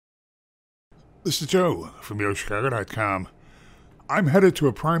This is Joe from YoChicago.com. I'm headed to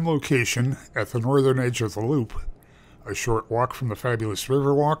a prime location at the northern edge of the Loop, a short walk from the fabulous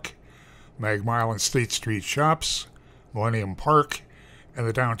Riverwalk, Mag Mile and State Street shops, Millennium Park, and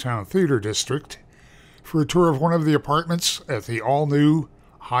the downtown theater district, for a tour of one of the apartments at the all-new,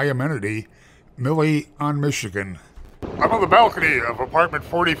 high-amenity Millie on Michigan. I'm on the balcony of apartment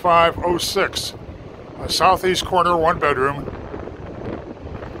 4506, a southeast corner one-bedroom,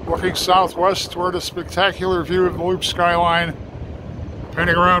 looking southwest toward a spectacular view of the Loop skyline,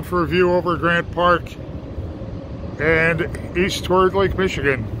 panning around for a view over Grant Park, and east toward Lake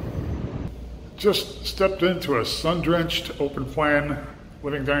Michigan. Just stepped into a sun-drenched, open-plan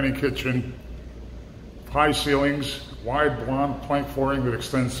living dining kitchen, high ceilings, wide blonde plank flooring that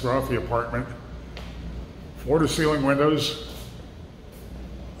extends throughout the apartment, floor-to-ceiling windows,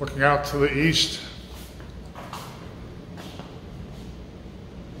 looking out to the east.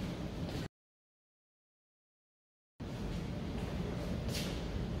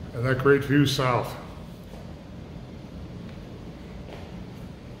 And that great view south.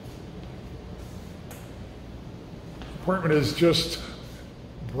 The apartment is just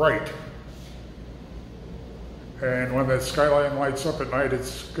bright. And when that skyline lights up at night,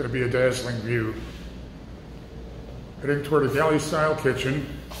 it's going to be a dazzling view. Heading toward a galley-style kitchen.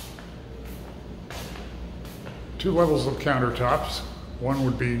 2 levels of countertops. One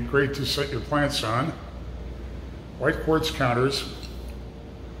would be great to set your plants on. White quartz counters.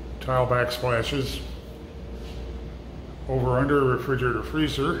 Tile backsplashes, over under refrigerator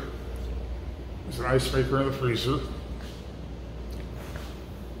freezer. There's an ice maker in the freezer.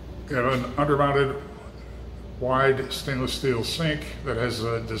 You have an undermounted wide stainless steel sink that has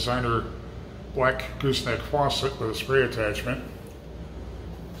a designer black gooseneck faucet with a spray attachment.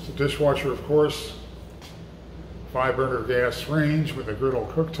 It's a dishwasher, of course. 5-burner gas range with a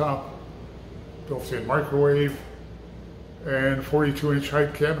griddle cooktop, built-in microwave, and 42-inch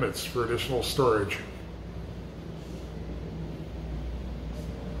height cabinets for additional storage.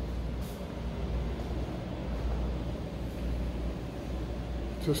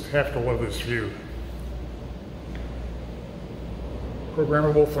 Just have to love this view.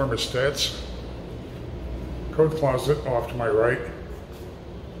 Programmable thermostats. Coat closet off to my right.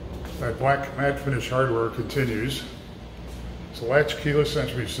 That black matte finish hardware continues. It's a latch keyless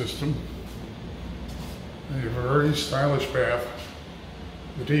entry system. And you have a very stylish bath,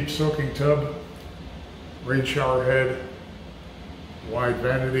 the deep soaking tub, rain shower head, wide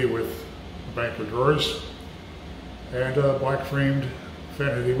vanity with a bank of drawers, and a black framed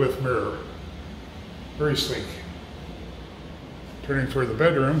vanity with mirror. Very sleek. Turning toward the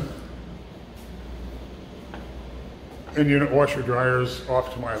bedroom, in-unit washer dryers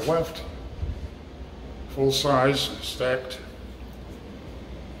off to my left, full size, stacked.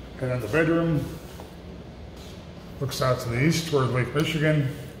 And in the bedroom, looks out to the east toward Lake Michigan.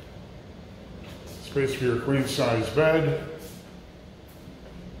 Space for your queen-size bed.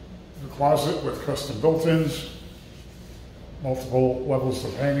 The closet with custom built-ins. Multiple levels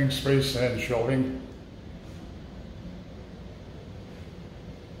of hanging space and shelving.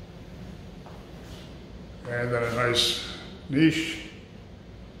 And then a nice niche.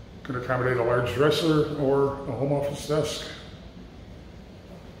 Could accommodate a large dresser or a home office desk.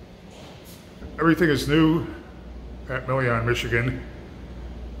 Everything is new at Millie on Michigan,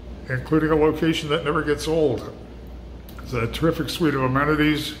 including a location that never gets old. It's a terrific suite of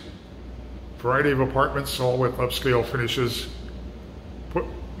amenities, variety of apartments, all with upscale finishes. Put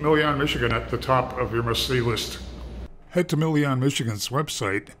Millie on Michigan at the top of your must-see list. Head to Millie on Michigan's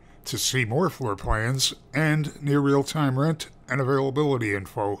website to see more floor plans and near real-time rent and availability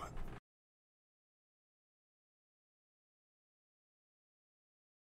info.